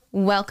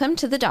Welcome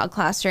to the Dog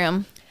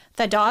Classroom.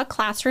 The Dog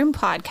Classroom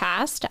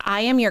podcast. I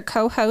am your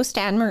co-host,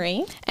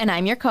 Anne-Marie. And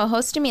I'm your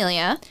co-host,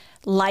 Amelia.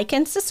 Like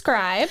and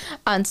subscribe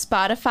on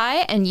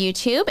Spotify and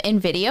YouTube in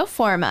video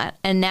format.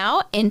 And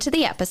now into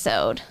the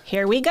episode.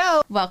 Here we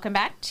go. Welcome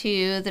back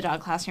to the Dog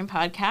Classroom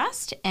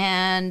podcast.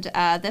 And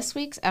this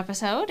week's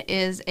episode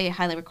is a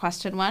highly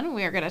requested one.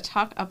 We are going to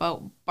talk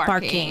about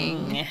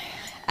barking.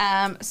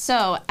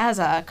 So as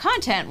a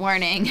content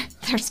warning,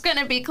 there's going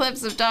to be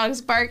clips of dogs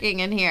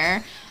barking in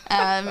here.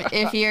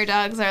 If your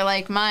dogs are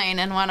like mine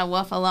and want to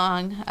woof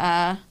along,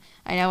 I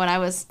know when I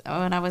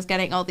was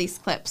getting all these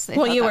clips.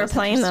 Well, you were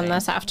playing them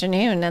this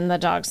afternoon, and the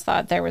dogs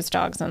thought there was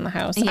dogs in the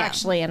house. Yeah.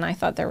 Actually, and I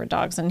thought there were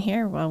dogs in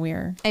here while we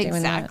were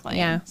doing that.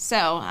 Yeah.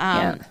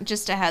 So,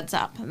 just a heads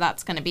up,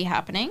 that's going to be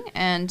happening,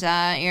 and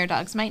your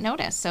dogs might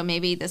notice. So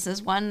maybe this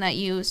is one that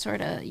you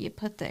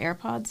put the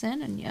AirPods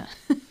in and you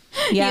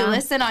you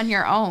listen on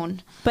your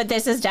own. But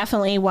this is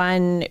definitely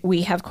one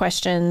we have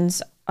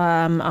questions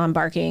on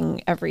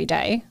barking every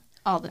day.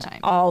 All the time.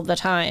 All the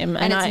time.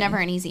 And it's never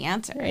an easy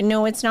answer.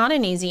 No, it's not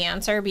an easy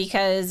answer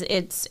because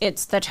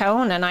it's the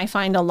tone. And I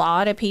find a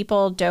lot of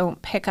people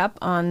don't pick up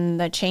on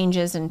the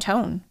changes in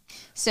tone.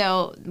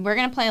 So we're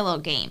going to play a little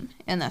game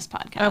in this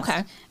podcast.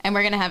 Okay. And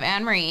we're going to have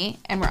Anne-Marie,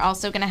 and we're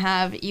also going to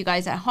have you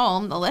guys at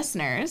home, the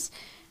listeners,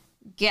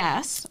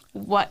 guess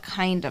what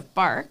kind of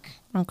bark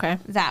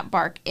that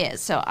bark is.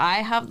 So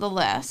I have the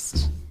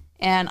list.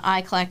 And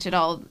I collected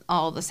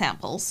all the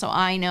samples, so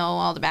I know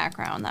all the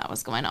background that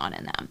was going on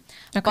in them.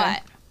 Okay.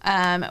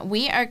 But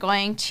we are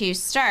going to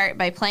start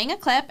by playing a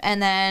clip, and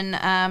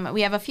then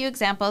we have a few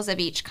examples of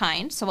each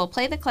kind. So we'll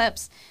play the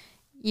clips.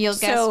 You'll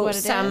guess what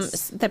it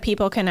is. The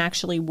people can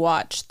actually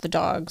watch the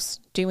dogs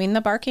doing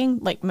the barking,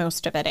 like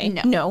most of it,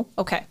 eh? No?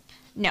 Okay.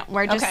 No,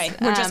 we're just... Okay,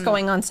 we're just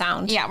going on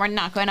sound. Yeah, we're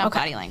not going on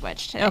body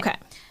language today. Okay.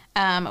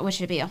 Which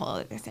would be a whole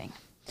other thing.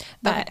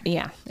 But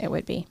yeah, it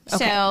would be.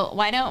 Okay. So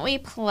why don't we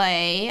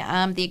play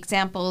the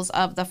examples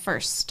of the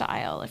first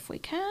style if we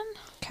can?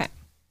 Okay.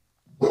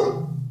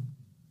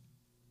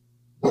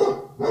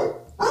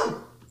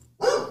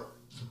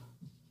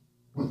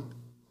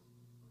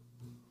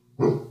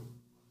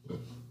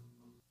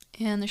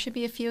 And there should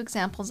be a few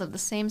examples of the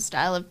same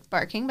style of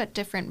barking, but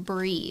different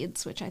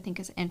breeds, which I think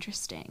is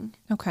interesting.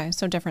 Okay,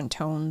 so different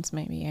tones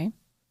maybe, eh?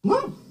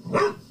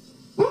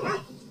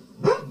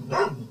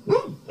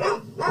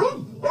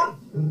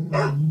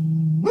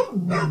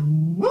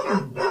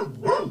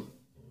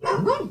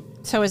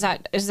 So is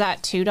that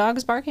two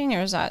dogs barking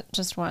or is that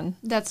just one?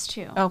 That's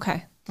two.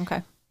 Okay.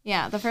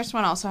 Yeah, the first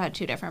one also had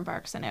two different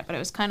barks in it, but it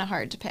was kind of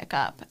hard to pick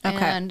up. Okay.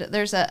 And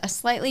there's a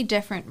slightly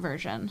different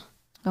version.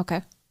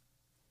 Okay.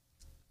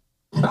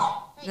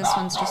 This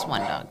one's just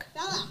one dog.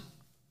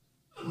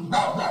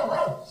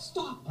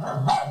 Stop.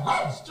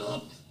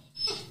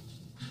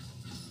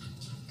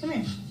 Come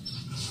here.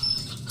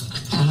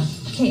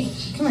 Okay,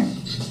 come here.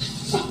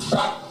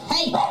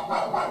 Hey!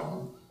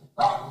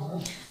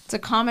 It's a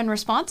common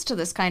response to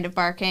this kind of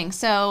barking.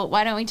 So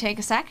why don't we take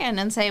a second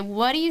and say,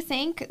 what do you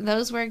think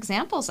those were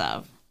examples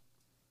of?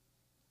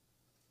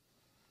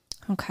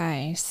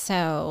 Okay,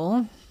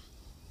 so...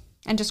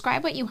 And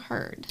describe what you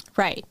heard.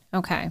 Right,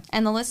 okay.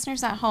 And the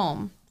listeners at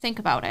home, think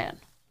about it.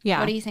 Yeah.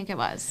 What do you think it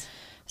was?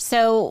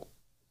 So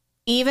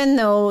even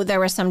though there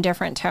were some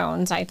different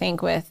tones, I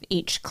think, with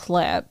each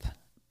clip,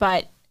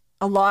 but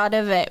a lot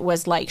of it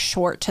was like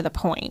short to the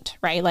point,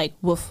 right? Like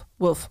woof,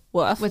 woof,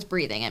 woof. With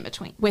breathing in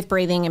between. With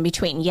breathing in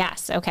between.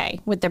 Yes. Okay.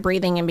 With the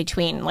breathing in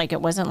between, like it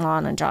wasn't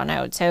long and drawn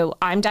out. So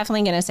I'm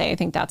definitely going to say I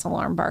think that's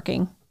alarm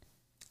barking.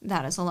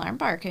 That is alarm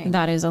barking.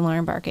 That is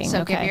alarm barking.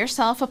 So give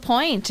yourself a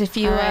point if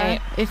you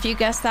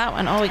guess that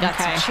one. Oh, we got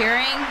some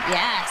cheering.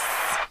 Yes.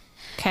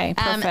 Okay,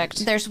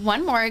 perfect. There's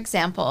one more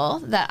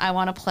example that I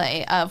want to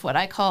play of what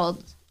I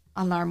called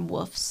alarm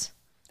woofs.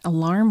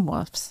 Alarm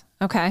woofs.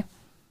 Okay.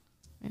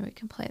 Maybe we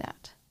can play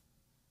that.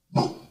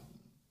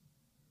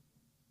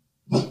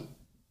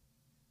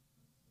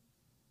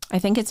 I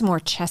think it's more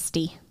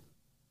chesty.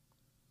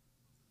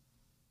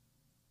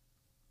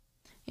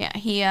 Yeah,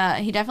 he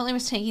definitely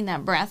was taking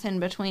that breath in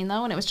between,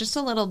 though, and it was just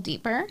a little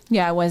deeper.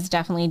 Yeah, it was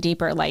definitely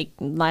deeper. Like,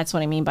 that's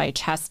what I mean by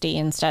chesty.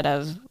 Instead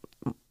of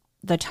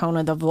the tone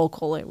of the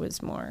vocal, it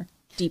was more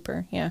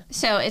deeper, yeah.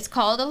 So it's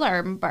called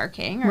alarm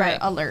barking, or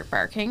alert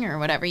barking, or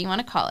whatever you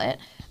want to call it.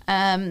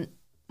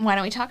 Why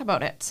don't we talk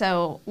about it?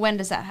 So when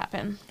does that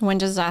happen? When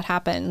does that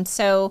happen?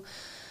 So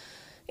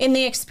in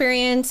the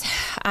experience,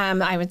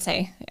 I would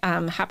say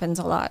happens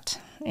a lot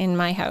in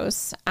my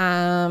house,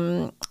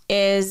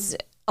 is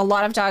a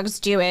lot of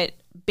dogs do it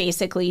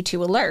basically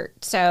to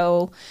alert.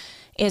 So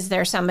is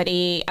there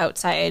somebody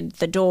outside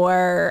the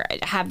door?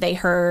 Have they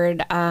heard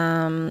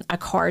a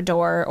car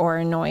door or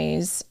a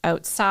noise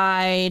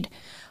outside?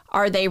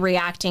 Are they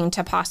reacting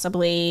to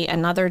possibly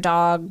another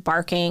dog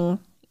barking?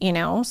 You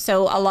know,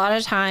 so a lot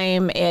of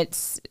time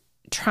it's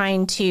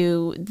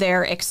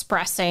they're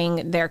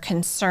expressing their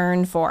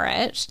concern for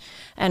it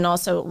and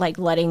also like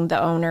letting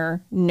the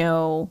owner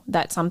know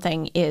that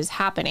something is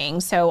happening.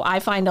 So I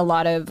find a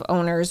lot of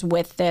owners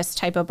with this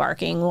type of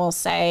barking will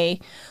say,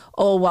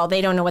 oh, well,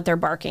 they don't know what they're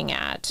barking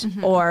at,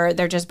 or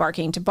they're just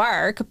barking to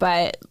bark.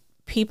 But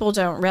people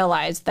don't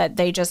realize that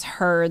they just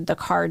heard the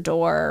car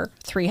door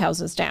 3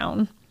 houses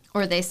down.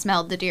 Or they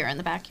smelled the deer in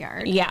the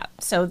backyard. Yeah.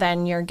 So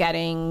then you're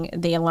getting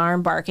the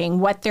alarm barking.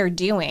 What they're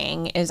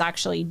doing is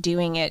actually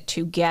doing it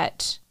to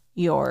get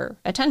your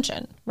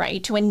attention,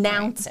 right? To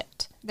announce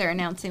it. They're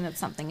announcing that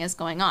something is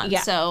going on.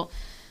 Yeah. So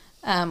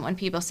when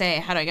people say,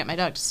 how do I get my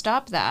dog to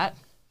stop that?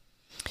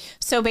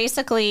 So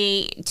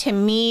basically, to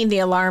me, the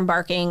alarm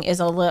barking is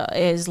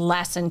is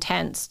less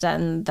intense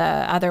than the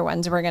other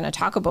ones we're going to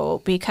talk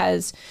about,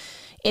 because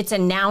it's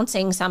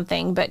announcing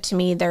something, but to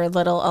me, they're a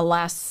little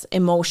less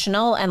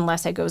emotional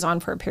unless it goes on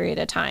for a period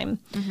of time.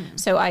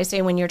 So I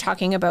say when you're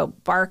talking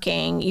about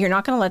barking, you're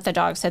not going to let the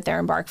dog sit there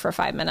and bark for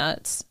 5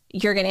 minutes.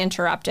 You're going to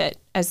interrupt it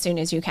as soon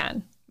as you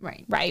can.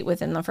 Right.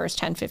 Within the first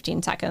 10,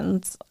 15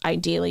 seconds,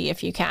 ideally,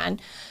 if you can.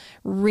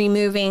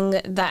 Removing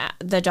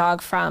the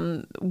dog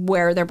from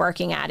where they're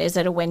barking at. Is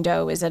it a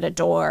window? Is it a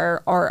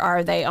door? Or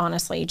are they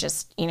honestly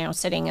just,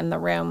 sitting in the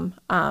room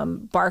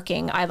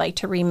barking? I like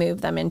to remove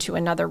them into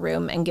another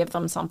room and give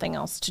them something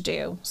else to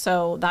do.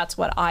 So that's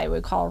what I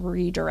would call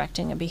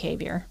redirecting a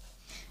behavior.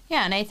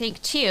 Yeah, and I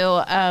think, too,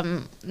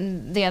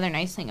 the other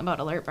nice thing about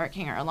alert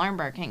barking or alarm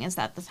barking is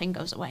that the thing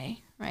goes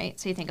away, right?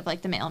 So you think of,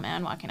 like, the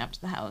mailman walking up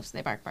to the house.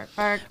 They bark, bark,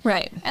 bark.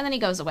 Right. And then he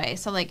goes away.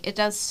 So, like, it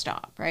does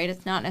stop, right?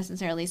 It's not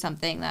necessarily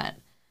something that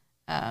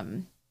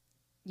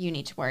you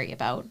need to worry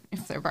about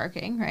if they're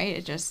barking, right?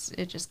 It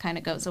just kind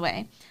of goes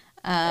away.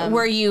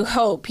 Where you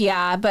hope,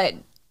 yeah. But,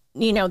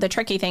 the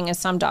tricky thing is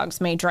some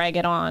dogs may drag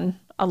it on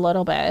a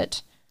little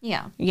bit.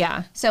 Yeah.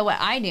 Yeah. So what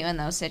I do in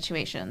those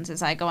situations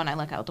is I go and I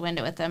look out the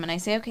window with them and I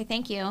say, okay,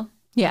 thank you.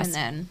 Yes.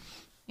 And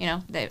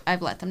then,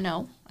 I've let them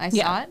know I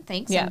saw it.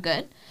 Thanks. I'm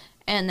good.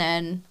 And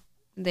then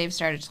they've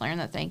started to learn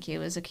that thank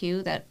you is a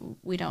cue that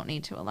we don't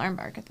need to alarm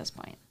bark at this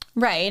point.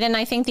 Right. And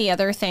I think the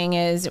other thing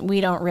is we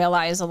don't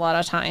realize a lot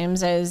of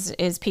times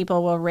is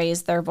people will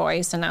raise their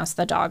voice and ask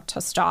the dog to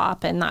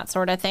stop and that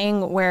sort of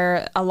thing,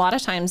 where a lot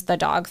of times the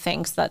dog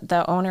thinks that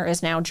the owner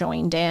is now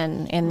joined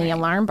in the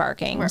alarm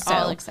barking. We're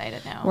all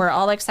excited now. We're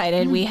all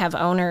excited. We have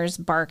owners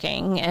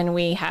barking and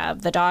we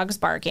have the dogs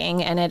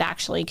barking, and it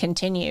actually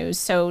continues.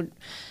 So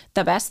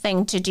the best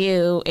thing to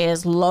do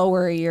is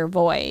lower your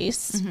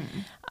voice.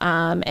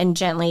 And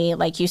gently,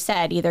 like you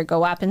said, either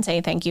go up and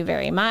say thank you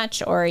very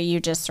much, or you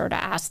just sort of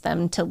ask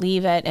them to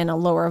leave it in a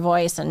lower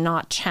voice and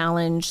not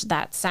challenge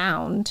that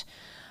sound,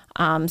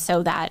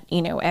 so that,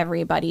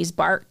 everybody's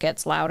bark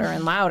gets louder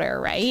and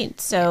louder, right?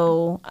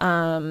 So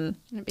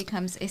it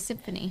becomes a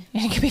symphony.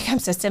 It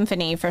becomes a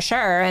symphony for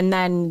sure. And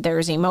then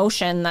there's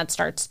emotion that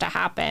starts to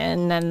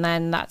happen and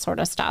then that sort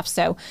of stuff.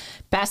 So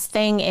best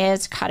thing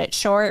is cut it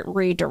short,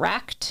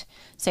 redirect,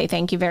 say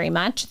thank you very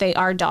much. They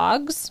are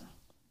dogs.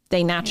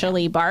 They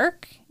naturally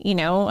bark, a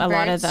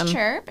lot of them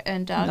chirp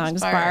and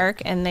dogs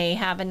bark, and they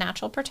have a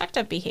natural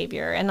protective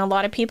behavior. And a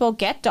lot of people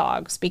get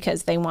dogs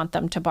because they want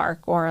them to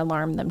bark or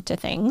alarm them to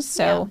things.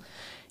 So,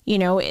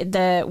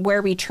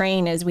 where we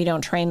train is we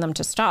don't train them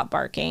to stop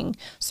barking.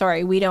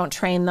 We don't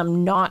train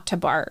them not to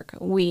bark.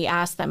 We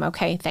ask them,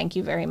 okay, thank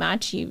you very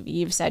much.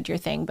 You've said your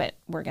thing, but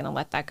we're going to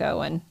let that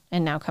go and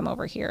now come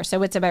over here.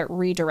 So it's about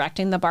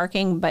redirecting the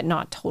barking, but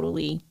not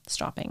totally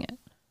stopping it.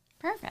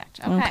 Perfect.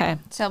 Okay.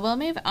 So we'll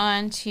move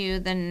on to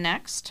the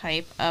next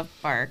type of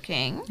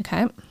barking.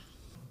 Okay.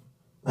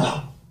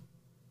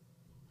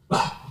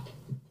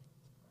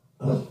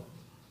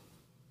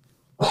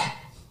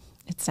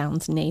 It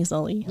sounds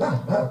nasally.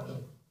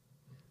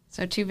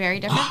 So 2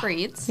 very different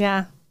breeds.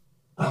 Yeah.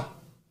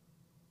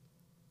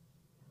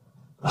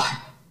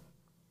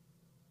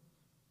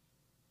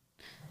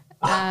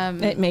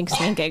 It makes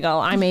me giggle.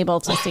 I'm able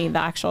to see the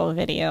actual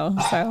video,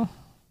 so...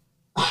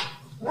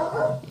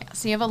 Yeah,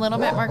 so you have a little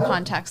bit more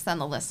context than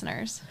the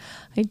listeners.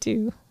 I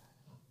do.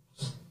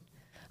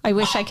 I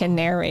wish I can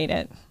narrate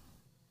it.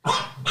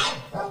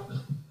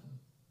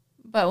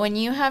 But when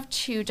you have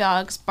 2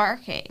 dogs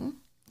barking,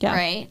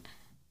 right,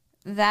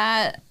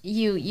 that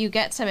you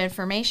get some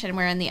information,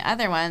 where in the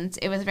other ones,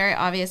 it was very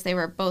obvious they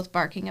were both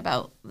barking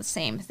about the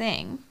same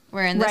thing.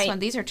 Where in this one,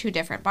 these are 2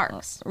 different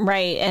barks.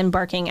 Right, and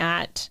barking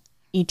at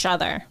each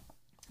other.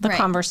 The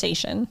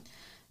conversation.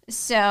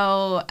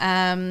 So,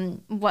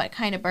 what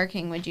kind of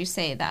barking would you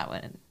say that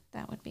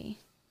would be?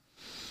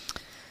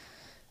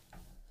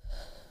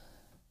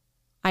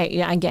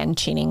 Again,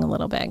 cheating a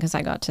little bit because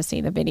I got to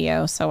see the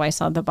video, so I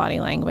saw the body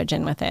language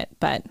in with it.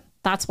 But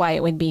that's why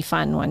it would be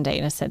fun one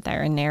day to sit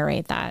there and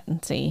narrate that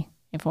and see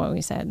if what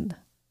we said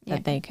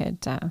that they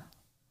could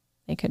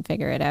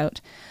figure it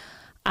out.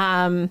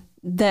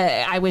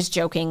 I was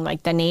joking,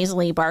 like the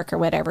nasally bark or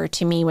whatever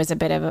to me was a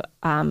bit of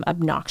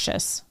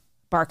obnoxious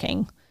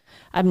barking.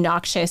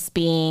 Obnoxious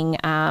being,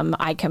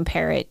 I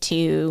compare it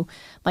to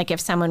like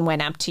if someone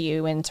went up to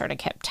you and sort of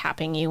kept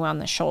tapping you on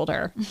the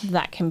shoulder,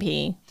 that can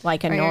be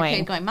like annoying. Or your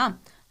kid going, mom,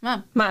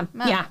 yeah,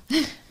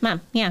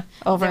 mom, yeah,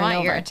 over and over. They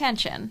want your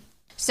attention.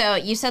 So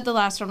you said the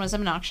last one was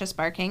obnoxious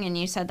barking, and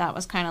you said that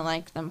was kind of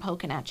like them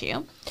poking at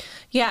you.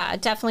 Yeah,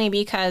 definitely,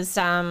 because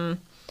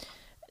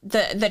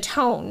the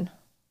tone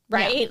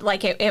right? Yeah.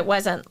 Like it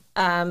wasn't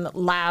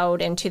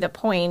loud and to the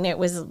point. It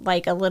was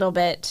like a little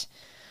bit,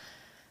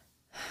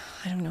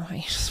 I don't know how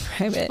you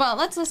describe it. Well,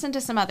 let's listen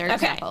to some other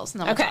examples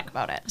and then we'll talk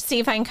about it. See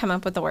if I can come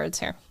up with the words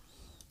here.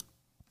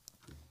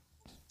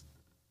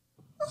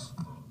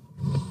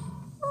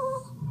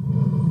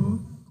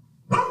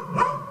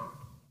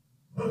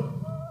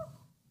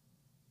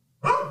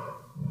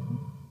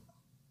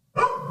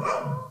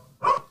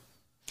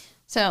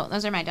 So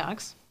those are my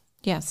dogs.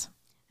 Yes.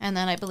 And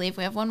then I believe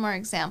we have one more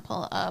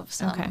example of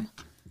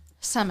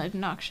some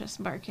obnoxious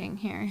barking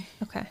here.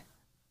 Okay.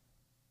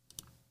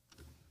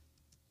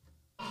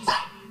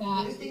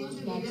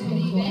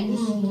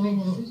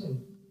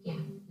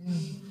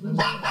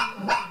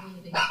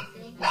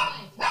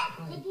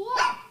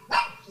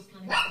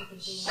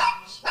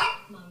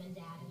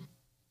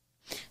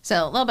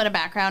 So a little bit of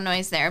background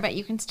noise there, but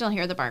you can still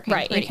hear the barking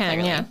Right, pretty you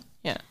can, clearly.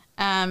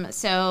 yeah.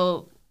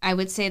 So I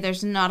would say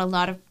there's not a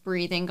lot of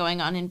breathing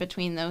going on in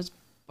between those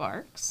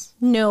barks.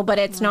 No, but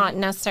it's not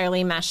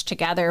necessarily meshed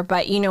together.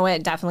 But you know what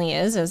it definitely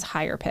is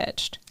higher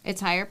pitched.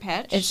 It's higher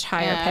pitched. It's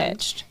higher and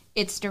pitched.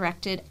 It's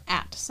directed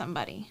at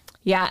somebody.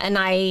 Yeah, and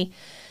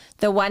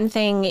the one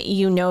thing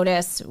you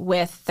notice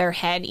with their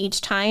head each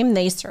time,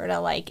 they sort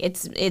of like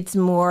it's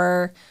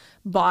more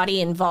body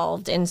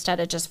involved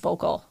instead of just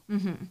vocal,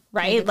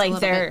 right? Like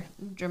they're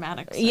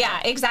dramatic. So. Yeah,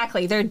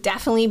 exactly. They're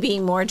definitely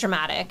being more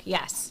dramatic.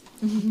 Yes.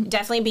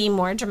 Definitely being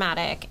more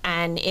dramatic,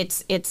 and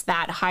it's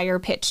that higher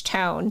pitched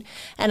tone.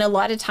 And a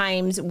lot of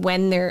times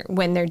when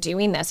they're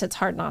doing this, it's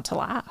hard not to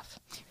laugh.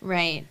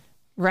 Right.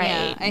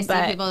 Yeah, I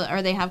see people,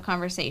 or they have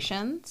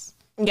conversations.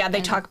 Yeah,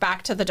 they talk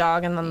back to the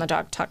dog, and then the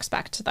dog talks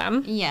back to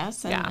them.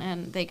 Yes,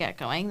 and they get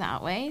going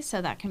that way.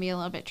 So that can be a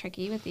little bit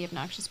tricky with the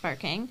obnoxious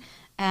barking.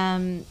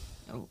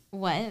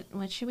 What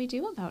should we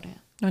do about it?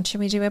 What should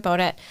we do about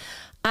it?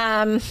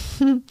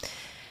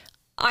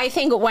 I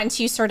think once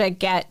you sort of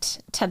get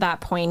to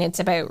that point, it's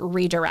about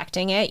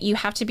redirecting it. You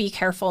have to be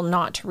careful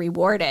not to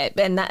reward it.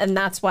 And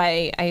that's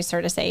why I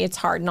sort of say it's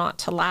hard not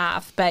to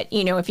laugh. But,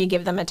 you know, if you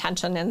give them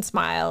attention and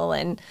smile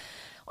and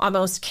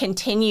almost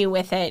continue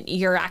with it,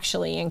 you're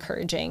actually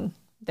encouraging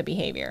the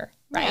behavior,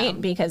 right? Yeah.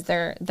 Because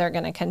they're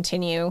going to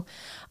continue.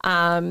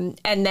 And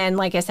then,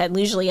 like I said,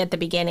 usually at the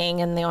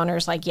beginning, and the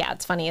owner's like, yeah,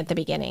 it's funny at the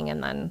beginning.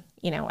 And then,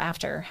 you know,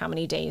 after how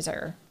many days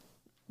or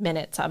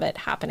minutes of it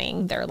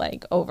happening, they're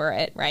like over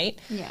it, right?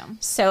 Yeah.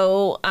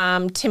 So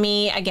to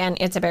me, again,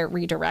 it's about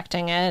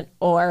redirecting it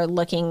or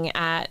looking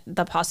at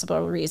the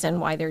possible reason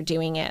why they're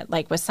doing it.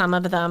 Like with some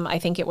of them, I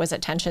think it was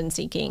attention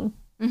seeking,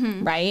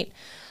 right?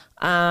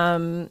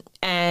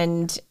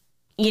 And,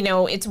 you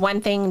know, it's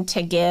one thing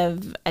to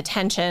give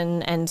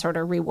attention and sort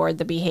of reward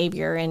the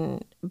behavior,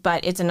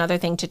 but it's another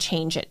thing to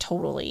change it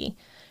totally.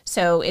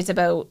 So it's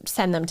about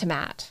send them to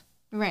Matt.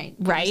 Right.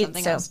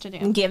 Right. Else to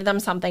do. Give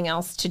them something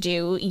else to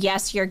do.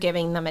 Yes, you're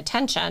giving them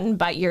attention,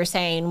 but you're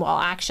saying, well,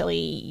 actually,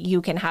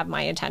 you can have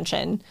my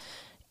attention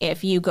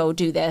if you go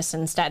do this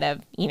instead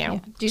of, you know,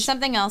 do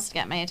something else to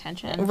get my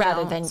attention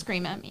rather than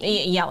scream at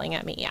me, yelling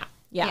at me.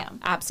 Yeah,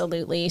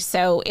 absolutely.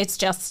 So it's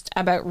just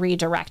about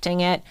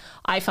redirecting it.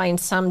 I find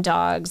some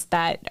dogs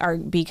that are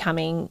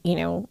becoming, you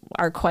know,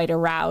 are quite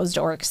aroused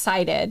or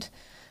excited,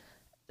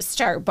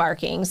 start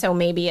barking. So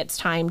maybe it's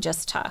time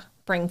just to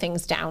bring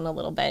things down a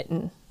little bit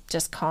and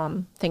just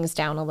calm things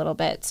down a little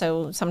bit.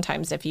 So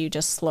sometimes if you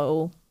just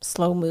slow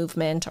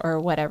movement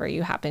or whatever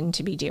you happen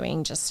to be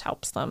doing just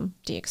helps them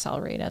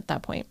deaccelerate at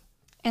that point.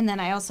 And then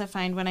I also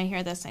find when I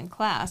hear this in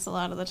class, a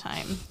lot of the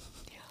time,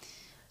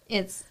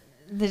 it's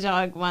the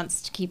dog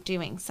wants to keep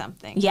doing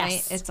something. Yes.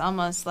 Right? It's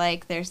almost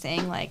like they're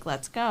saying like,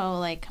 let's go,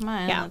 like, come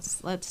on,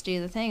 let's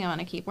do the thing. I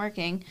want to keep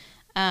working.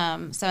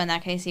 So in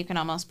that case, you can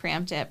almost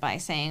preempt it by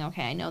saying,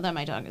 okay, I know that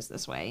my dog is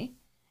this way.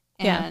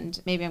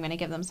 And maybe I'm going to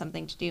give them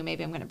something to do.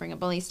 Maybe I'm going to bring a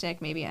bully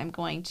stick. Maybe I'm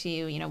going to,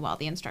 you know, while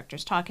the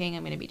instructor's talking,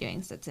 I'm going to be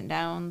doing sits and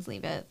downs,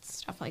 leave it,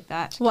 stuff like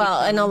that. Well,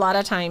 and a lot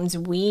of times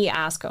we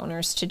ask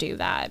owners to do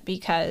that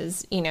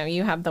because, you know,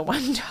 you have the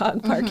one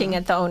dog barking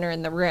at the owner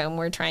in the room.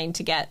 We're trying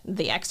to get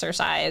the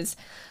exercise,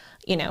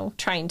 you know,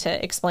 trying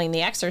to explain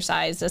the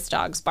exercise. This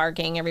dog's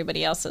barking.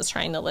 Everybody else is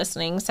trying to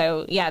listening.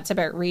 So, yeah, it's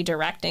about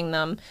redirecting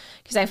them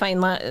because I find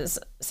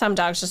some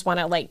dogs just want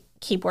to, like,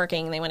 keep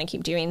working. They want to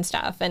keep doing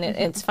stuff. And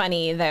it's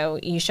funny, though,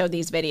 you show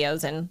these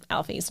videos and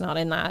Alfie's not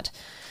in that.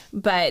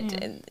 But,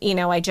 you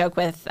know, I joke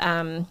with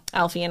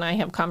Alfie and I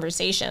have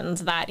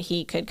conversations that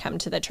he could come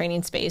to the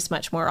training space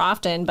much more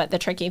often. But the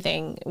tricky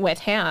thing with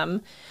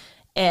him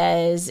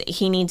is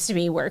he needs to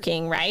be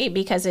working, right?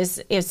 Because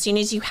as soon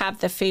as you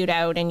have the food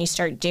out and you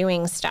start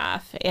doing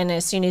stuff, and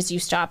as soon as you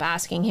stop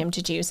asking him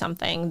to do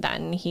something,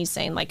 then he's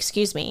saying, like,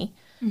 excuse me,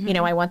 you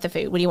know, I want the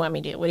food. What do you want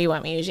me to do? What do you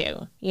want me to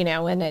do? You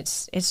know, and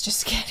it's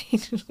just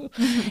getting,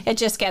 it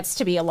just gets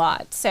to be a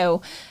lot.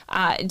 So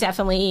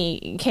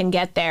definitely can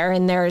get there.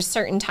 And there's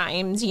certain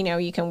times, you know,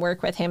 you can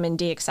work with him and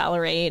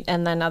deaccelerate.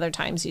 And then other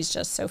times he's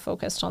just so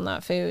focused on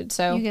that food.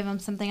 So you give him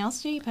something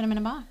else to do, you put him in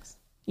a box.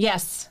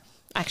 Yes.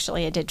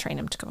 Actually, I did train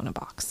him to go in a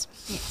box.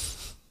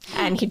 Yes.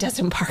 And he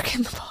doesn't bark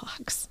in the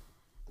box.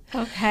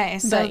 Okay,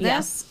 so But, yeah.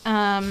 this,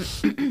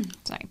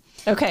 sorry.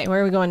 Okay,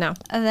 where are we going now?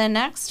 The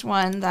next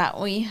one that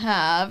we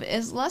have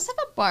is less of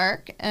a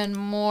bark and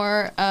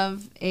more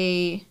of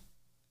a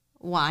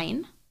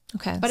whine,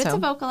 Okay. but it's a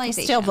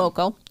vocalization. Still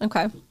vocal.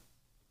 Okay.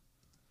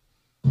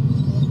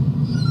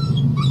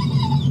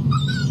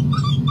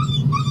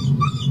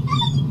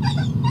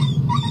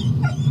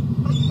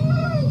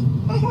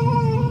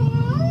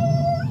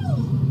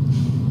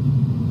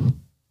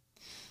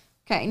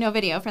 Okay, no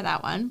video for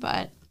that one,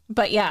 but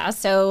yeah,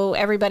 so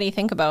everybody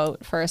think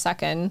about for a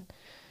second.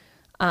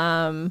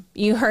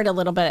 You heard a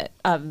little bit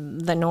of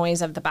the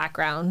noise of the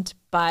background,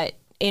 but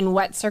in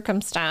what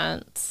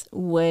circumstance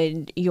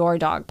would your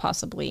dog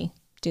possibly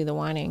do the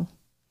whining?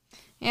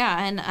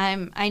 yeah, and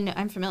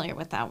I'm familiar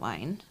with that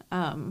whine.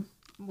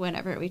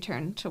 Whenever we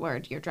turn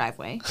toward your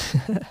driveway,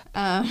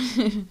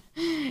 and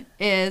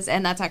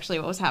that's actually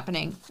what was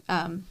happening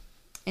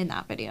in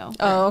that video.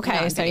 Oh,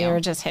 okay. So you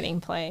were just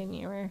hitting play and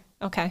you were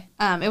okay.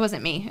 It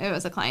wasn't me. It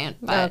was a client.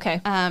 But,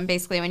 okay.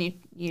 Basically, when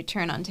you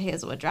turn onto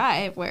Hazelwood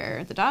Drive,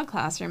 where the dog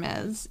classroom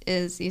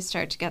is you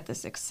start to get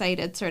this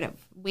excited sort of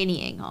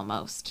whinnying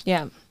almost.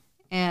 Yeah.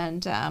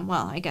 And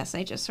well, I guess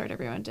I just sort of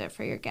ruined it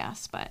for your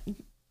guess, but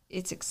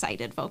it's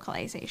excited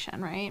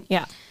vocalization, right?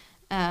 Yeah.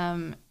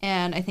 And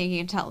I think you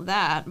can tell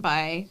that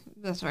by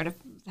the sort of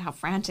how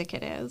frantic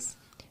it is.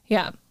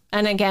 Yeah.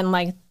 And again,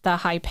 like the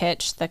high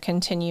pitch, the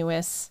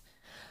continuous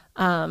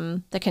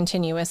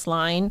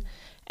line.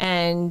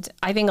 And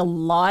I think a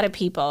lot of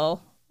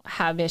people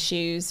have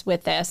issues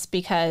with this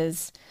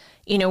because,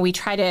 you know, we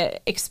try to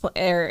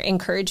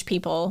encourage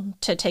people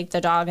to take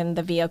the dog in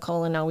the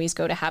vehicle and always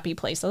go to happy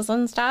places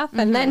and stuff.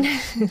 And then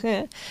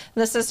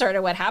this is sort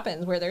of what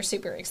happens where they're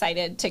super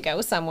excited to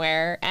go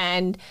somewhere.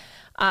 And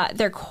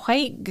they're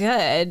quite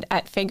good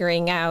at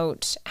figuring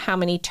out how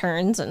many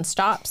turns and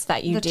stops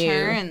that you do. The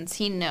turns,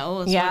 he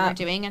knows when we're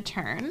doing a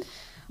turn.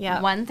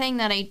 Yeah. One thing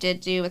that I did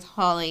do with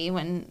Holly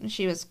when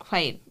she was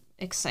quite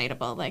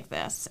excitable like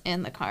this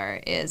in the car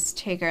is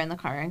take her in the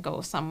car and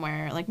go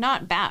somewhere, like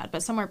not bad,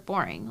 but somewhere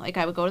boring. Like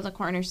I would go to the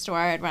corner store,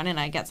 I'd run in,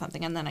 I'd get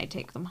something, and then I'd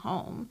take them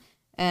home.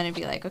 And it'd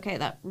be like, okay,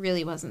 that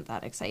really wasn't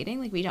that exciting.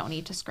 Like we don't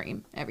need to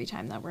scream every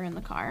time that we're in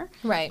the car.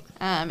 Right.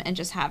 And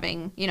just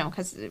having, you know,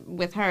 because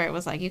with her, it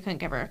was like you couldn't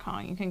give her a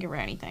Kong, you couldn't give her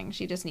anything.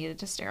 She just needed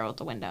to stare out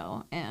the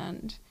window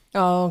and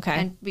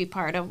be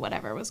part of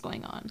whatever was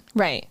going on.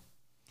 Right.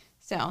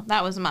 So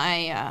that was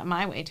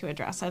my way to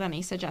address it.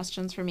 Any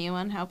suggestions from you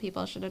on how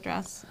people should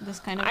address this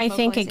kind of I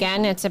think,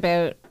 again, it's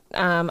about,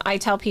 I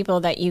tell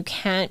people that you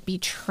can't be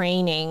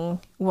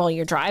training while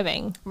you're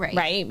driving,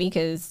 right?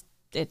 Because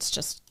it's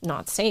just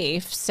not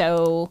safe.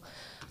 So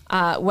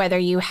whether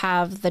you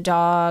have the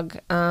dog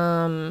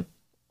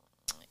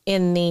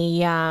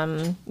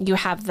you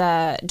have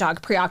the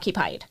dog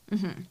preoccupied,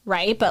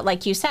 right? But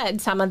like you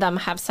said, some of them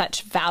have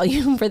such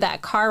value for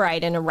that car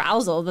ride and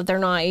arousal that they're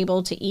not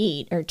able to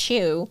eat or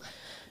chew.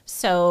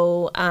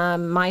 So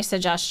my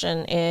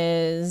suggestion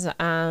is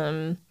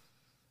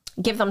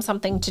give them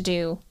something to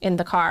do in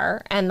the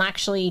car and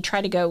actually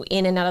try to go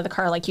in and out of the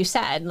car, like you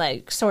said,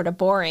 like sort of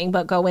boring,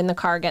 but go in the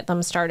car, get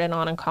them started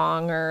on a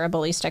Kong or a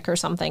bully stick or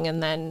something,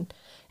 and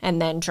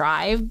then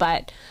drive.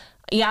 But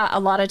yeah, a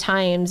lot of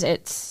times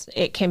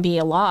it can be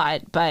a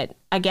lot, but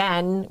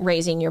again,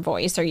 raising your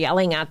voice or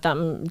yelling at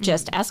them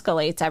just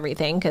escalates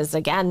everything because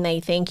again, they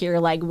think you're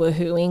like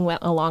woohooing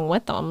along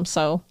with them.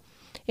 So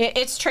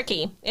it's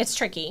tricky. It's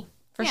tricky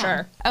for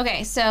sure.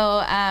 Okay,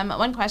 so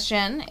one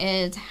question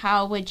is,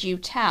 how would you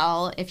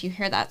tell if you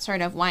hear that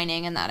sort of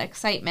whining and that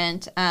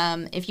excitement?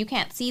 If you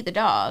can't see the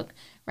dog,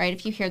 right?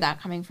 If you hear that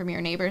coming from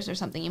your neighbors or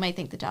something, you might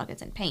think the dog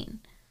is in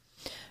pain.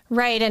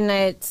 Right, and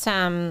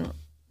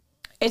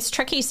it's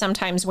tricky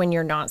sometimes when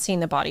you're not seeing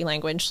the body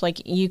language.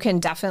 Like you can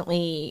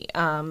definitely,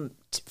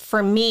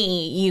 for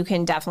me, you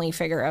can definitely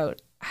figure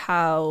out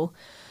how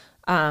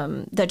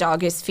the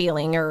dog is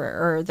feeling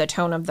or the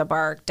tone of the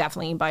bark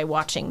definitely by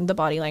watching the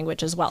body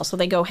language as well. So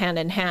they go hand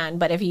in hand.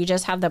 But if you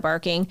just have the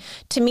barking,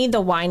 to me,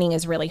 the whining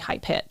is really high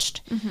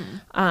pitched.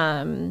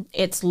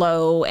 It's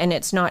low and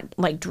it's not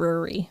like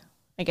dreary,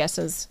 I guess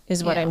is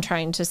what I'm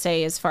trying to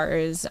say as far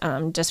as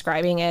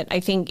describing it.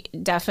 I think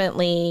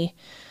definitely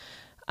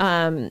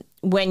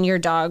when your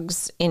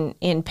dog's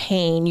in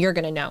pain, you're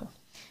going to know.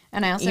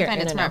 And I also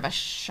find it's more of a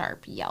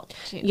sharp yelp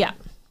too. Yeah.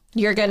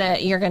 You're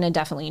gonna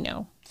definitely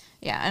know.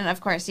 Yeah, and of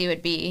course you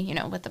would be, you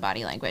know, with the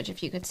body language,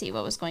 if you could see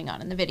what was going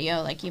on in the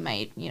video, like you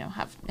might, you know,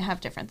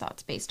 have different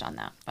thoughts based on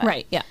that. But,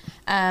 right,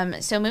 yeah.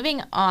 So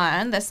moving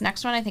on, this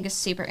next one I think is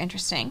super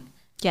interesting.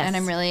 Yes. And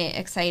I'm really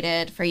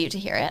excited for you to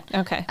hear it.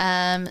 Okay.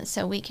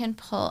 So we can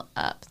pull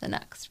up the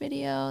next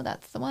video.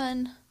 That's the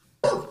one.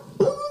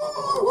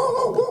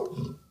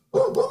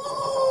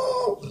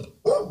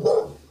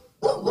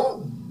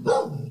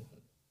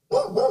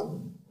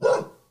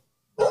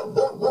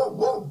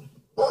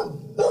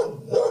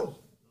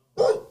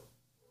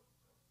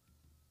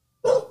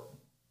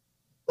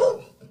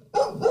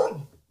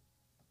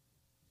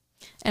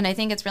 And I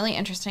think it's really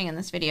interesting in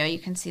this video. You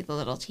can see the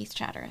little teeth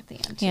chatter at the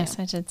end, too. Yes,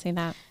 I did see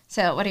that.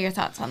 So what are your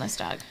thoughts on this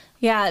dog?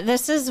 Yeah,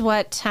 this is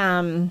what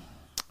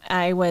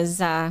I was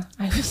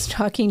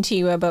talking to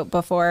you about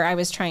before. I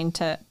was trying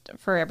to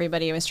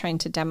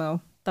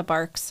demo the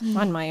barks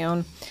on my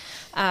own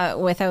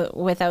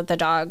without the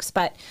dogs.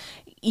 But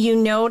you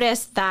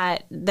notice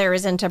that there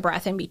isn't a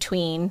breath in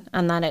between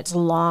and that it's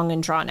long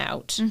and drawn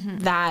out.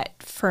 That,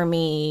 for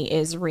me,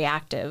 is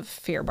reactive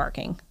fear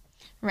barking.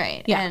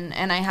 Right. Yeah.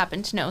 And I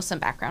happen to know some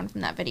background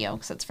from that video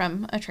because it's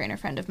from a trainer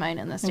friend of mine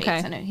in the States,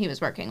 and he was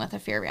working with a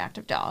fear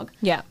reactive dog.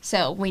 Yeah.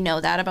 So we know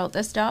that about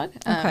this dog.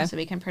 So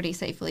we can pretty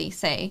safely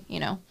say,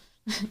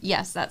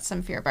 yes, that's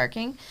some fear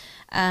barking.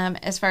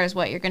 As far as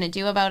what you're going to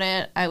do about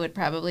it, I would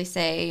probably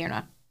say you're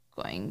not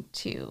going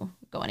to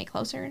go any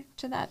closer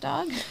to that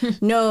dog.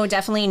 No,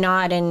 definitely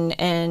not.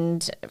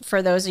 And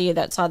for those of you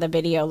that saw the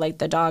video, like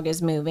the dog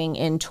is moving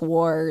in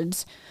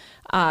towards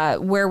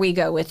where we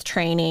go with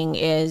training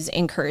is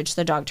encourage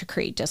the dog to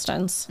create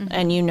distance.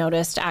 And you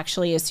noticed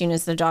actually as soon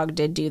as the dog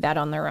did do that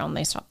on their own,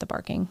 they stopped the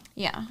barking.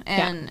 Yeah.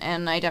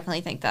 And I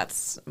definitely think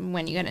that's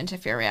when you get into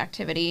fear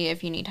reactivity,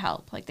 if you need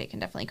help, like they can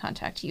definitely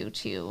contact you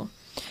to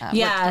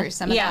work through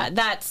some of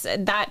that.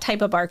 That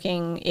type of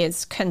barking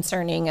is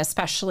concerning,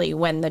 especially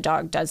when the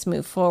dog does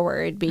move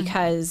forward,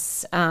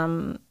 because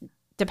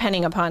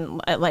depending upon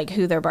like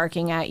who they're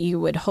barking at, you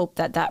would hope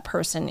that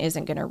person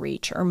isn't going to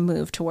reach or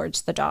move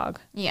towards the dog.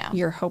 Yeah.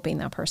 You're hoping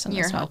that person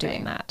is not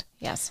doing that.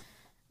 Yes.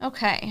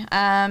 Okay.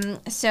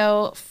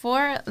 So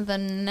for the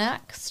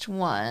next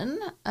one,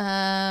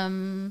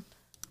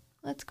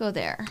 let's go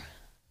there.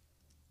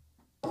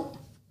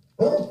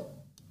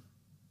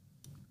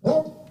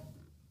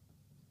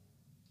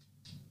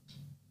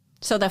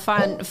 So the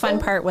fun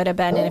part would have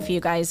been if you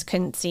guys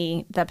couldn't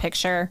see the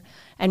picture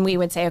and we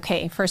would say,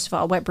 okay, first of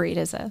all, what breed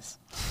is this?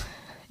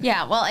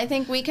 Yeah, well, I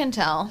think we can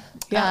tell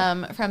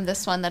from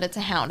this one that it's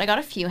a hound. I got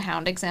a few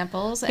hound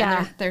examples,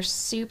 and they're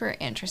super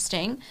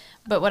interesting.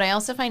 But what I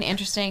also find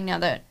interesting now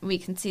that we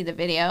can see the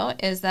video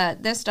is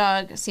that this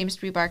dog seems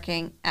to be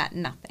barking at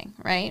nothing,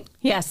 right?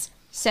 Yes.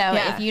 So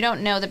if you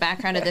don't know the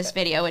background of this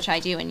video, which I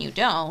do and you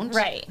don't,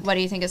 what do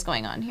you think is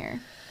going on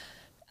here?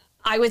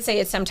 I would say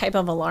it's some type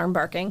of alarm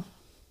barking.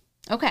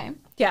 Okay.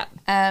 Yeah.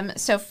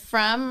 So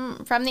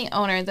from the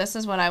owner, this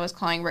is what I was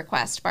calling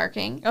request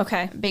barking.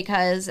 Okay.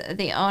 Because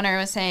the owner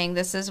was saying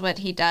this is what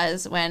he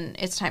does when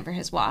it's time for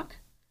his walk.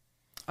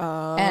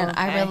 Oh. And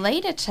I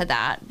related to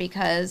that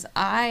because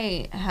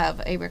I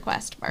have a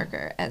request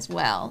barker as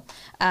well.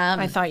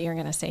 I thought you were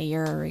going to say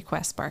you're a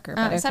request barker,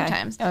 but okay.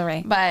 Sometimes. All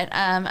right. But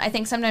I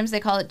think sometimes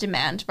they call it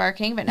demand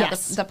barking, but now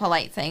the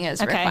polite thing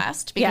is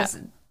request because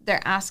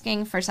they're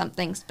asking for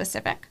something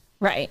specific.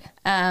 Right.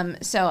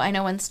 So I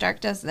know when Stark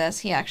does this,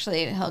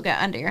 he'll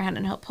get under your hand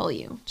and he'll pull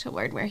you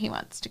toward where he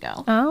wants to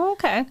go. Oh,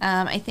 okay.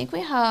 I think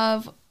we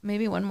have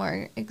maybe one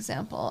more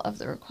example of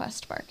the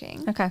request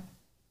barking. Okay.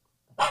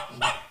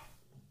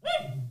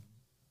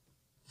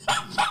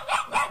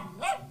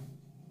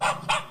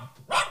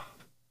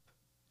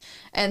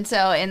 And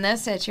so in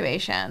this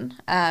situation,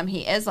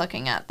 he is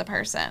looking at the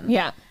person.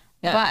 Yeah.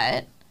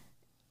 But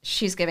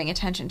she's giving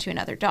attention to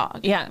another dog.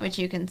 Yeah. Which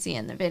you can see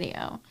in the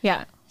video.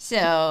 Yeah.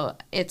 So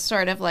it's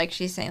sort of like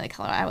she's saying, like,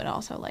 hello, I would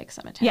also like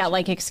some attention. Yeah,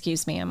 like,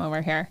 excuse me, I'm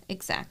over here.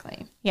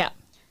 Exactly. Yeah.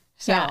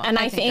 So and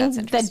I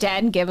think the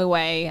dead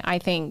giveaway, I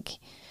think,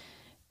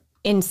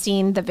 in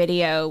seeing the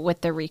video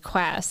with the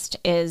request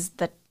is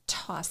the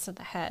toss of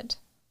the head.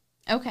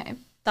 Okay.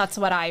 That's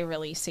what I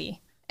really see.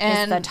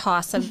 And is the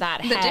toss of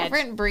that head. The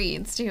different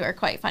breeds, too, are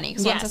quite funny.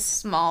 Because one's a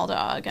small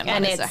dog and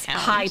one is a hound. And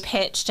it's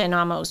high-pitched and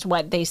almost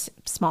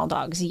small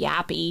dogs,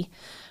 yappy,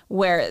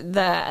 where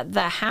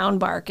the hound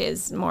bark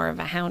is more of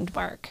a hound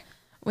bark.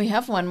 We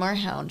have one more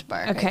hound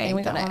bark. Okay,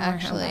 we got one more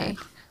hound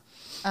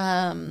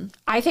bark.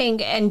 I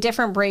think, and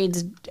different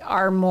breeds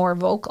are more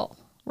vocal,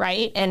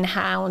 right? And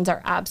hounds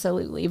are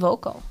absolutely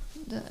vocal.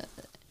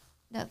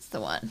 That's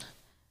the one.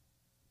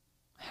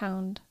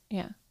 Hound,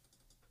 yeah.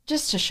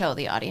 Just to show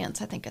the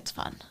audience, I think it's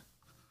fun.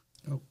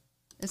 Oh.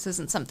 This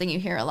isn't something you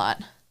hear a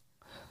lot.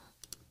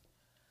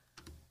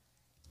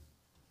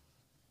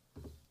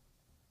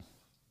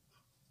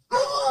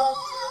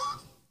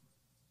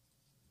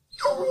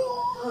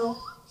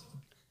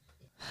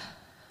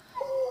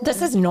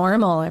 This is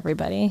normal,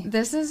 everybody.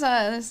 This is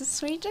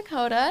Sweet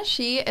Dakota.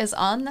 She is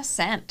on the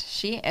scent.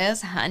 She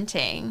is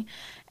hunting.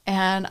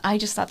 And I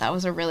just thought that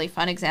was a really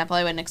fun example.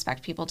 I wouldn't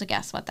expect people to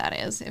guess what that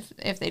is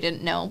if they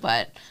didn't know,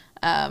 but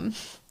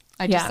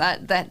I just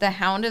thought that the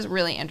hound is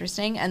really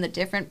interesting, and the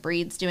different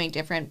breeds doing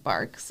different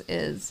barks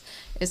is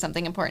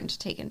something important to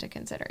take into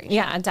consideration.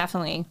 Yeah,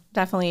 definitely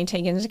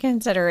take into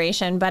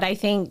consideration. But I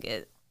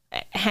think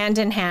hand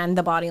in hand,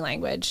 the body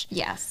language,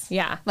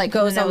 like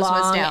goes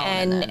along,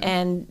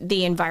 and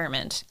the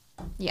environment.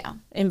 Yeah,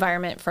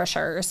 environment for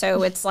sure.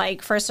 So it's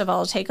like, first of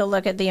all, take a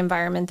look at the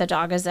environment the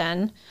dog is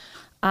in.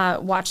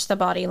 Watch the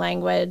body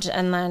language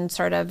and then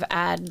sort of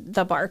add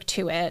the bark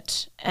to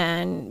it.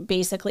 And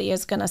basically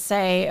is going to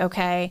say,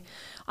 okay,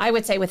 I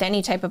would say with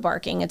any type of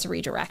barking, it's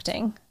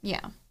redirecting.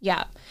 Yeah.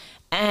 Yeah.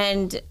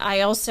 And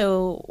I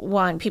also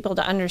want people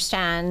to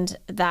understand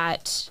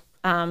that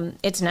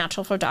It's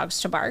natural for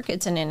dogs to bark.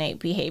 It's an innate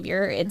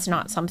behavior. It's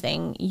not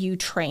something you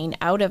train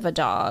out of a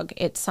dog.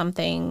 It's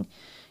something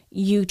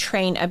you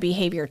train a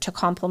behavior to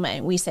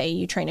complement. We say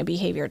you train a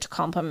behavior to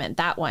complement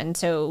that one.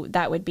 So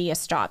that would be a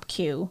stop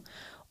cue,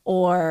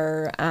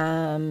 or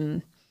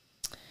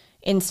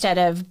instead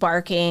of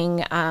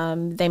barking,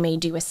 they may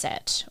do a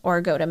sit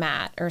or go to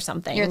mat or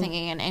something. You're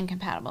thinking an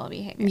incompatible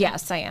behavior.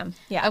 Yes, I am.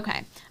 Yeah.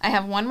 Okay. I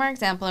have one more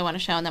example I want to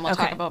show, and then we'll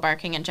talk about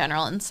barking in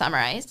general and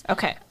summarize.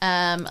 Okay.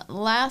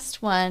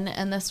 Last one,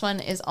 and this one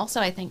is also,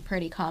 I think,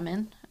 pretty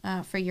common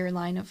for your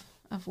line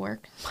of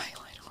work. My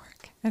line of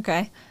work.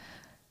 Okay.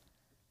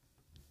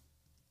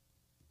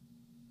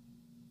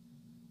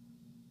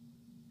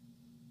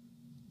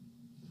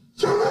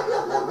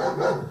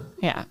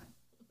 Yeah.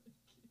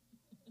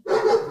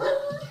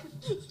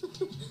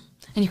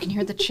 And you can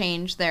hear the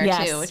change there,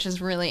 Yes. too, which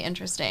is really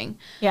interesting.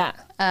 Yeah.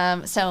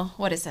 So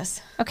what is this?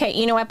 Okay,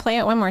 you know what? Play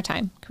it one more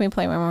time. Can we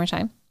play it one more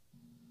time?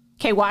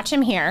 Okay, watch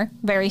him here.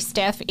 Very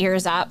stiff,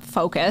 ears up,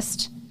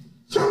 focused.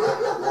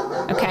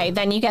 Okay,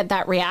 then you get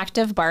that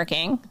reactive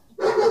barking.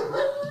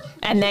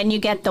 And then you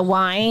get the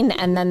whine,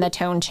 and then the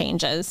tone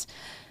changes.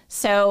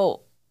 So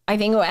I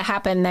think what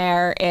happened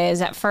there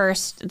is at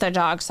first the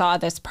dog saw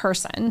this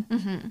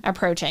person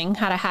approaching,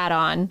 had a hat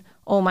on.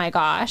 Oh my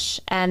gosh.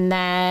 And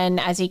then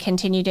as he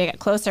continued to get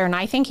closer, and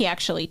I think he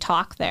actually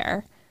talked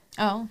there.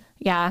 Oh.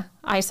 Yeah,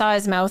 I saw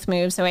his mouth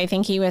move, so I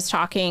think he was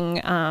talking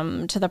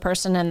to the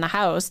person in the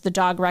house. The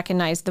dog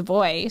recognized the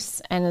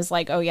voice and is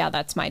like, oh yeah,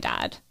 that's my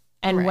dad.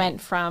 And went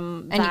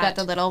from And you got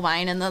the little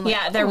whine and the...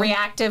 Yeah, the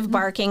reactive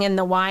barking and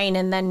the whine,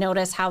 and then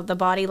notice how the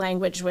body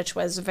language, which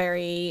was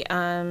very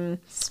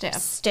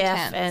stiff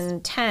tense.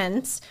 and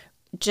tense,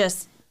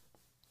 just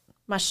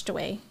mushed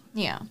away.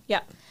 Yeah.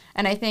 Yeah.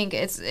 And I think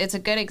it's a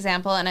good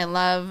example, and I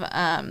love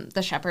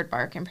the shepherd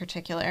bark in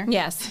particular.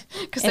 Yes.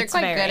 Because they're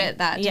quite good at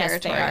that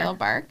territorial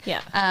bark.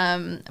 Yeah.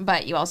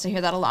 But you also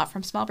hear that a lot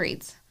from small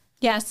breeds.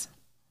 Yes.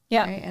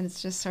 Yeah. Right? And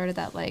it's just sort of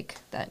that, like,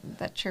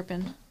 that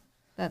chirping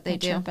that they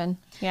do. Chirping.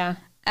 Yeah.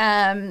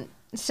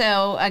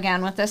 So,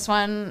 again, with this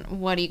one,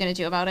 what are you going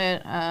to do about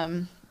it?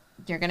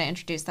 You're going to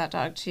introduce that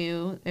dog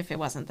to, if it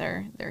wasn't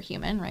their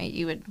human, right?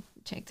 You would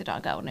take the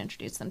dog out and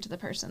introduce them to the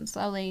person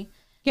slowly.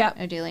 Yeah.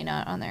 Ideally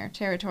not on their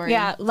territory.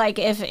 Yeah, like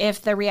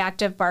if the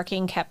reactive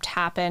barking kept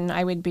happening,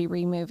 I would be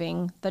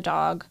removing the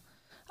dog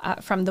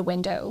from the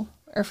window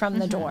or from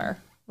the door,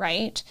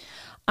 right?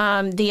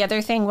 The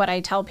other thing, what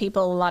I tell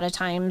people a lot of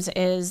times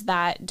is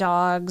that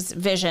dogs'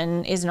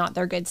 vision is not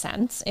their good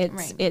sense.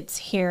 It's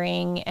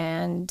hearing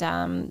and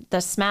the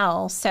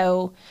smell.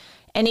 So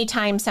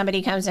anytime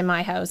somebody comes in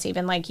my house,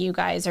 even like you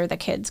guys or the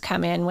kids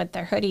come in with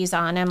their hoodies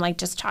on, I'm like,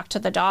 just talk to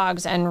the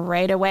dogs. And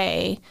right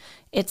away,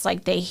 it's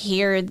like they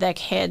hear the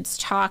kids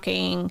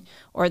talking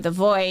or the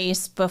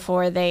voice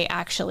before they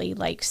actually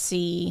like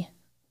see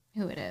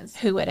who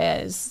it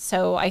is.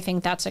 So I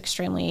think that's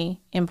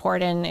extremely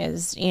important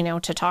is, you know,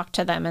 to talk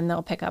to them, and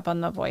they'll pick up on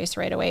the voice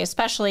right away,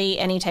 especially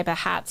any type of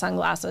hat,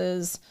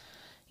 sunglasses,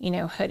 you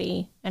know,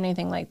 hoodie,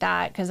 anything like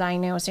that. Because I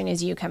know as soon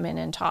as you come in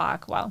and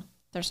talk, well,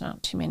 there's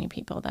not too many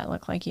people that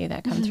look like you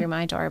that come through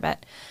my door,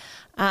 but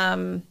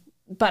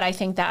I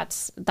think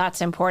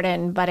that's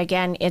important. But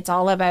again, it's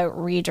all about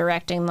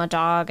redirecting the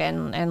dog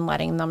and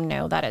letting them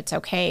know that it's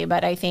okay.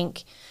 But I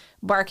think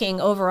barking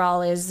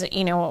overall is,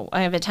 you know,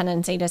 I have a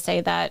tendency to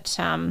say that,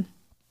 you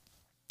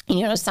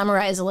know, to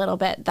summarize a little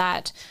bit,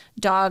 that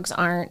dogs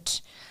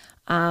aren't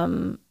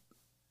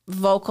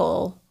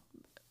vocal.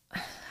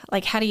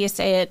 Like, how do you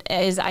say it?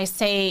 Is I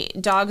say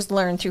dogs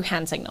learn through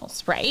hand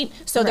signals, right?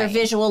 So they're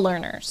visual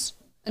learners.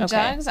 Okay.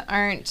 Dogs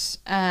aren't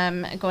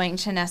going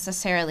to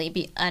necessarily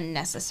be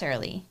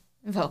unnecessarily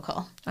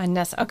vocal.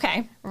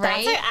 Okay.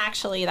 Right?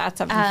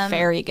 That's a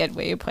very good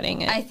way of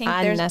putting it. I think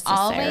there's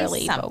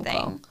always something.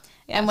 Vocal.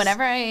 Yes. And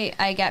whenever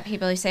I get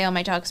people who say, oh,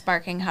 my dog's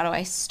barking, how do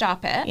I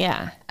stop it?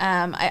 Yeah.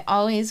 I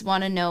always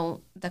want to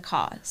know the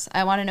cause.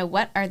 I want to know,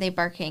 what are they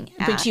barking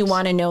at? But you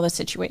want to know the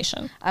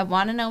situation. I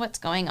want to know what's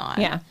going on.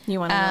 Yeah, you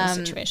want to know the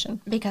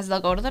situation. Because they'll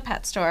go to the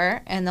pet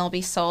store and they'll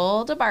be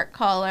sold a bark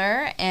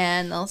collar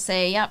and they'll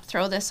say, yep,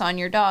 throw this on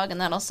your dog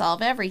and that'll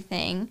solve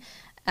everything.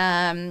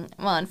 Well,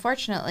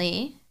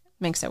 unfortunately,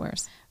 makes it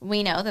worse.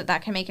 We know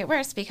that can make it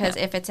worse because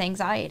if it's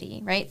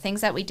anxiety, right?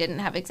 Things that we didn't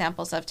have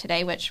examples of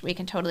today, which we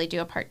can totally do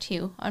a part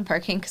 2 on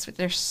barking because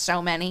there's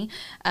so many.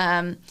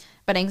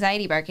 But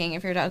anxiety barking,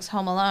 if your dog's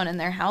home alone and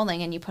they're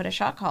howling and you put a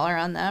shock collar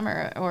on them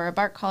or a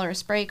bark collar, a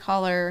spray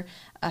collar,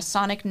 a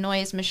sonic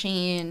noise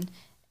machine,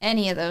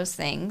 any of those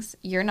things,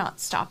 you're not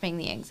stopping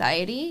the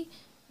anxiety.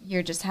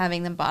 You're just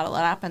having them bottle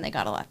it up and they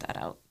got to let that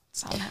out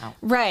somehow.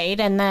 Right.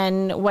 And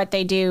then what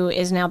they do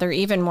is now they're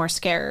even more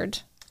scared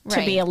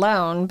to be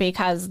alone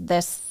because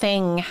this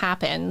thing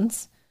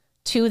happens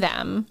to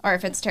them. Or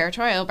if it's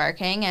territorial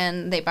barking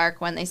and they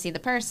bark when they see the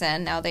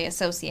person, now they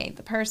associate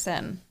the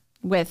person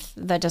with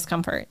the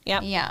discomfort.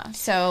 Yep. Yeah.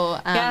 So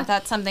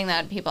that's something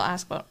that people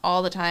ask about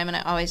all the time. And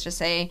I always just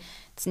say,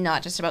 it's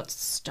not just about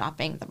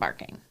stopping the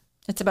barking.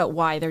 It's about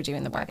why they're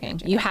doing the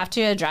barking. You have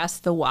to address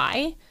the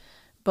why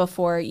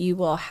before you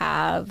will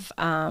have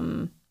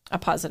a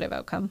positive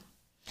outcome.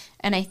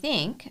 And I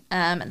think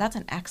that's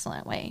an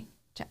excellent way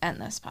to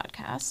end this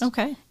podcast.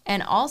 Okay.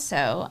 And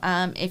also,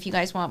 if you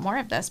guys want more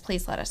of this,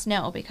 please let us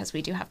know, because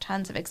we do have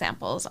tons of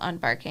examples on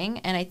barking.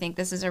 And I think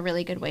this is a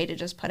really good way to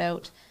just put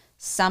out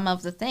some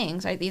of the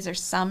things, right? These are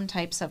some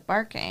types of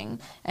barking,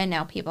 and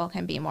now people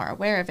can be more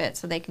aware of it,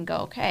 so they can go,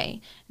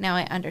 okay, now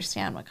I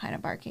understand what kind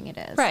of barking it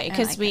is. Right,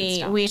 because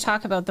we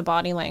talk about the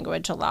body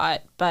language a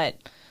lot, but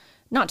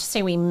not to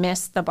say we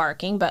miss the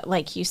barking, but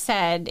like you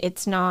said,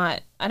 it's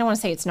not, I don't want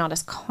to say it's not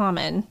as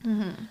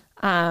common,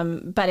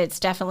 but it's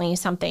definitely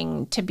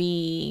something to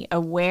be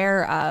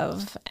aware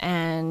of,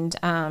 and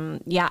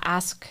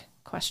ask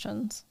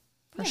questions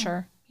for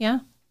sure. Yeah.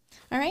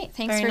 All right.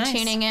 Thanks for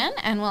tuning in,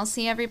 and we'll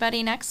see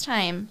everybody next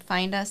time.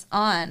 Find us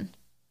on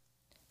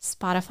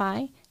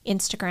Spotify,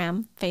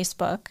 Instagram,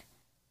 Facebook,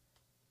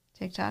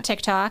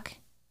 TikTok.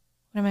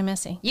 What am I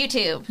missing?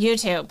 YouTube.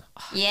 YouTube.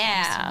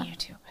 Yeah.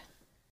 YouTube.